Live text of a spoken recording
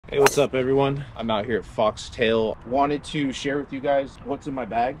Hey, what's up everyone? I'm out here at Foxtail. Wanted to share with you guys what's in my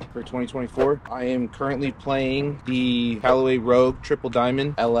bag for 2024. I am currently playing the Callaway Rogue Triple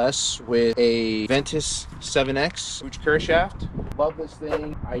Diamond LS with a Ventus 7X Hooch Cur shaft. Love this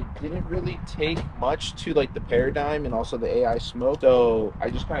thing. I didn't really take much to like the Paradigm and also the AI Smoke, so I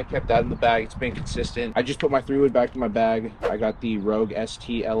just kind of kept that in the bag. It's been consistent. I just put my 3-wood back in my bag. I got the Rogue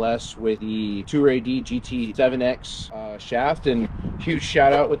ST LS with the Tour AD GT 7X shaft, and huge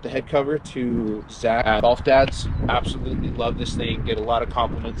shout out with the head cover to Zach at Golf Dads. Absolutely love this thing. Get a lot of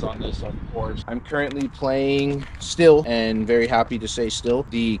compliments on this, of course. I'm currently playing still, and very happy to say still,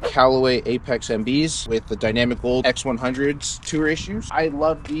 the Callaway Apex MBs with the Dynamic Gold X100s tour issues. I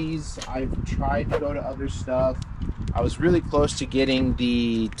love these. I've tried to go to other stuff. I was really close to getting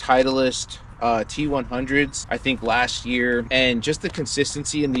the Titleist T100s I think last year, and just the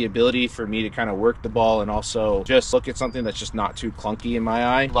consistency and the ability for me to kind of work the ball and also just look at something that's just not too clunky in my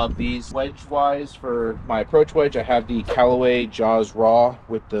eye. Love these. Wedge wise, for my approach wedge, I have the Callaway Jaws Raw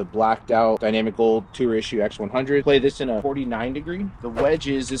with the blacked out Dynamic Gold Tour Issue X100. Play this in a 49 degree. The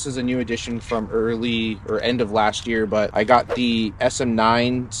wedges, this is a new addition from early or end of last year, but I got the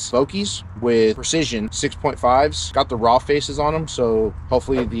SM9 Smokies with precision 6.5s. Got the raw faces on them, so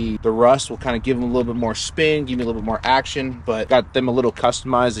hopefully the rust will kind of give them a little bit more spin, give me a little bit more action, but got them a little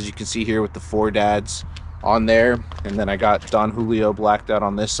customized, as you can see here with the Fore Dads on there. And then I got Don Julio blacked out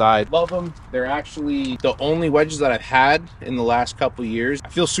on this side. Love them. They're actually the only wedges that I've had in the last couple years. I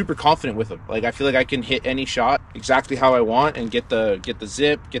feel super confident with them. Like, I feel like I can hit any shot exactly how I want and get the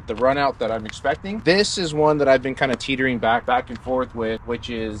zip, get the run out that I'm expecting. This is one that I've been kind of teetering back and forth with, which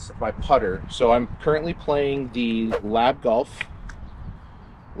is my putter. So I'm currently playing the Lab Golf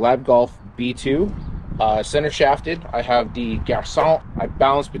B2, center shafted. I have the Garçon. I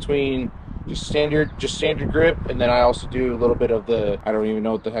balance between just standard grip, and then I also do a little bit of the, I don't even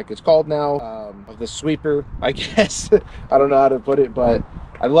know what the heck it's called now, of the sweeper, I guess. I don't know how to put it, but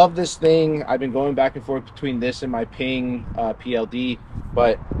I love this thing. I've been going back and forth between this and my Ping PLD,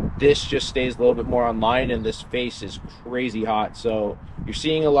 but this just stays a little bit more online, and this face is crazy hot. So you're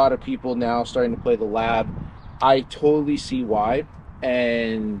seeing a lot of people now starting to play the Lab. I totally see why.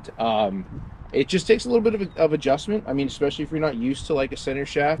 And it just takes a little bit of adjustment. I mean, especially if you're not used to like a center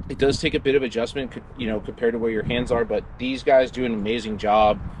shaft, it does take a bit of adjustment, you know, compared to where your hands are. But these guys do an amazing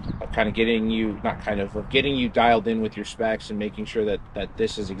job of kind of getting you, of getting you dialed in with your specs and making sure that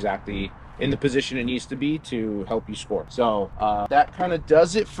this is exactly in the position it needs to be to help you score. So that kind of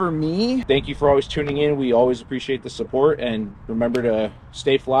does it for me. Thank you for always tuning in. We always appreciate the support, and remember to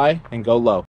stay fly and go low.